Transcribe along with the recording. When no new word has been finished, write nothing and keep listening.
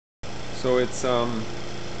So it's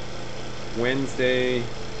Wednesday,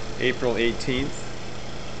 April 18th,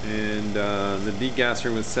 and the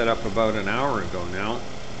degasser was set up about an hour ago now,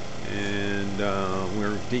 and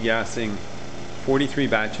we're degassing 43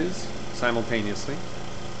 batches simultaneously.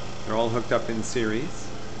 They're all hooked up in series,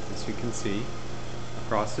 as you can see,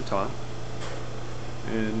 across the top,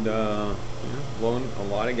 and blowing a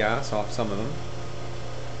lot of gas off some of them.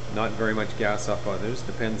 Not very much gas off others,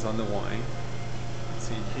 depends on the wine.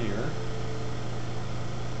 See here,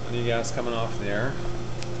 plenty of gas coming off there.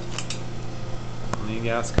 Plenty of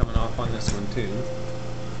gas coming off on this one too.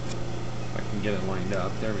 If I can get it lined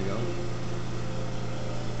up, there we go.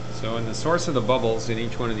 So, and the source of the bubbles in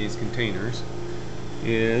each one of these containers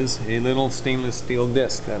is a little stainless steel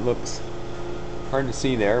disc that looks hard to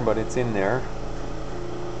see there, but it's in there.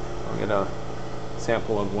 I'll get a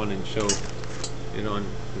sample of one and show it on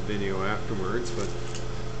the video afterwards, but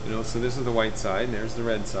so this is the white side, and there's the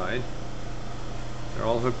red side. They're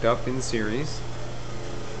all hooked up in series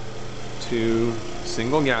to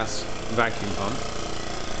single gas vacuum pump,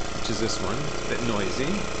 which is this one. It's a bit noisy,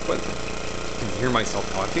 but I can hear myself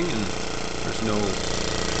talking, and there's the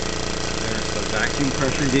vacuum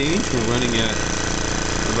pressure gauge. We're running at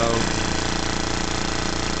about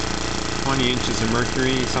 20 inches of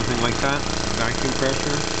mercury, something like that, vacuum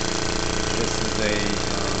pressure. This is a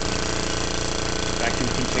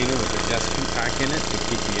vacuum container with a desiccant pack in it to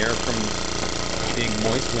keep the air from being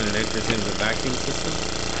moist when it enters into the vacuum system.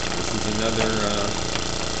 This is another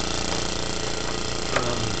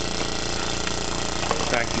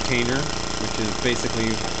vacuum container, which is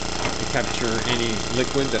basically to capture any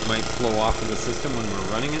liquid that might flow off of the system when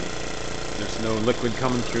we're running it. There's no liquid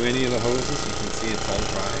coming through any of the hoses. You can see it's all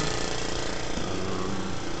dry.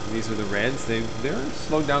 These are the reds. They're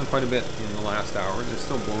slowed down quite a bit in the last hour. They're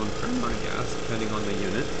still blowing a fair amount of gas, depending on the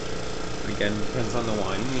unit. Again, depends on the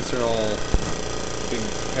wine. These are all big,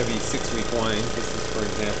 heavy 6-week wines. This is, for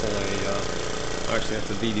example, actually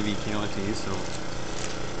that's a VDV Chianti. So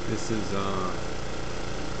this is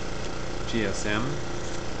GSM.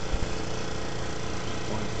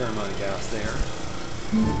 Blowing a fair amount of gas there.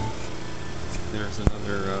 There's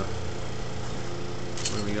another.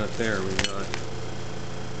 What do we got there? We got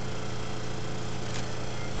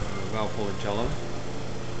Valpolicella.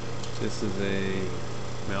 This is a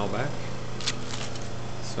Malbec.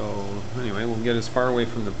 So anyway, we'll get as far away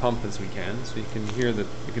from the pump as we can, so you can hear that.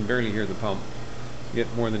 You can barely hear the pump. You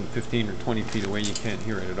get more than 15 or 20 feet away, you can't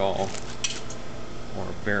hear it at all,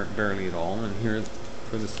 or barely at all. And here,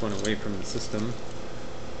 furthest one away from the system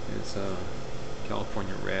is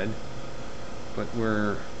California Red. But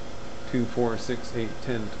we're 2, 4, 6, 8,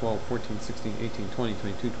 10, 12, 14, 16, 18, 20,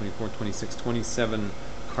 22, 24, 26, 27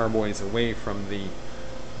 carboys away from the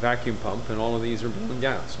vacuum pump, and all of these are blowing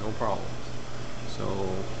gas, no problems.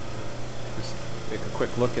 So just take a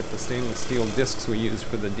quick look at the stainless steel discs we use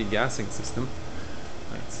for the degassing system.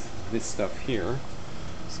 That's this stuff here.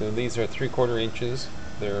 So these are 3/4 inches.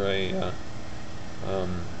 They're a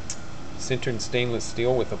sintered stainless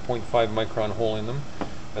steel with a 0.5 micron hole in them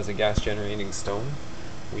as a gas generating stone.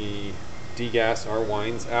 We degas our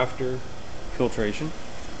wines after filtration.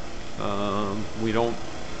 We don't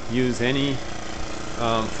use any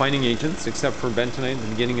fining agents except for bentonite at the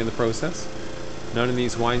beginning of the process. None of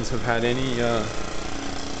these wines have had any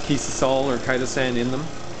Kisasol or chitosan in them.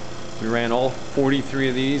 We ran all 43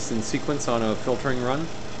 of these in sequence on a filtering run,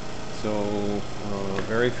 so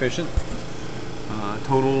very efficient.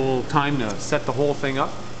 Total time to set the whole thing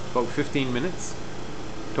up, about 15 minutes.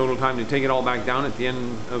 Total time to take it all back down at the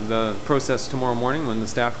end of the process tomorrow morning when the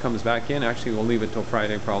staff comes back in. Actually, we'll leave it till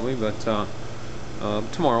Friday probably, but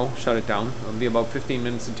tomorrow, shut it down. It'll be about 15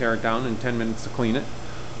 minutes to tear it down and 10 minutes to clean it.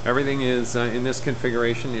 Everything is, in this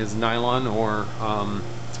configuration, is nylon or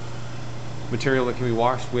material that can be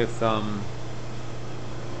washed with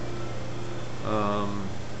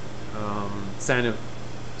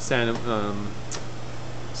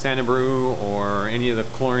Brew or any of the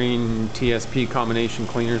chlorine TSP combination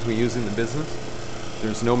cleaners we use in the business.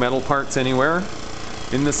 There's no metal parts anywhere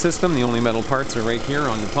in the system. The only metal parts are right here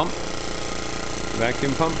on the pump,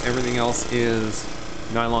 vacuum pump. Everything else is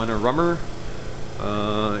nylon or rubber.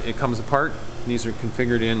 It comes apart. These are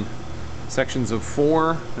configured in sections of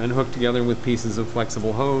 4 and hooked together with pieces of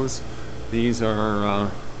flexible hose. These are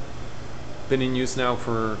been in use now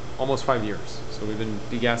for almost 5 years. So we've been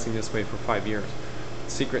degassing this way for 5 years.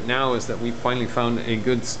 The secret now is that we finally found a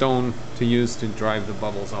good stone to use to drive the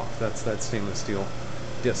bubbles off. That's that stainless steel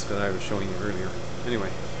disc that I was showing you earlier. Anyway,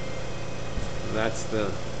 that's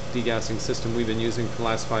the degassing system we've been using for the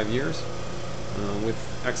last 5 years with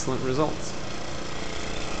excellent results.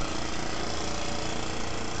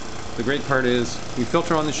 The great part is we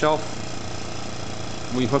filter on the shelf.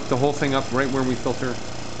 We hook the whole thing up right where we filter.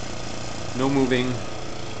 No moving,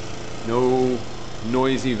 no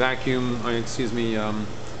noisy vacuum,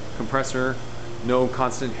 compressor, no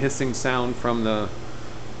constant hissing sound from the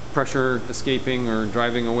pressure escaping or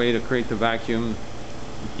driving away to create the vacuum.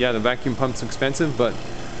 Yeah, the vacuum pump's expensive, but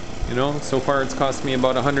you know, so far it's cost me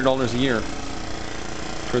about $100 a year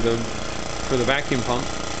for the vacuum pump.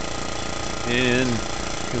 And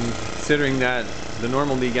considering that the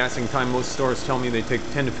normal degassing time, most stores tell me they take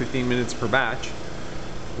 10 to 15 minutes per batch.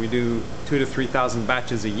 We do 2,000 to 3,000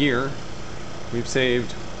 batches a year. We've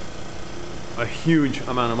saved a huge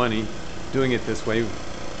amount of money doing it this way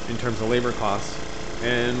in terms of labor costs,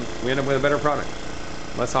 and we end up with a better product.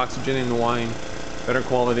 Less oxygen in the wine, better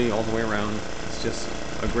quality all the way around. It's just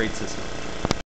a great system.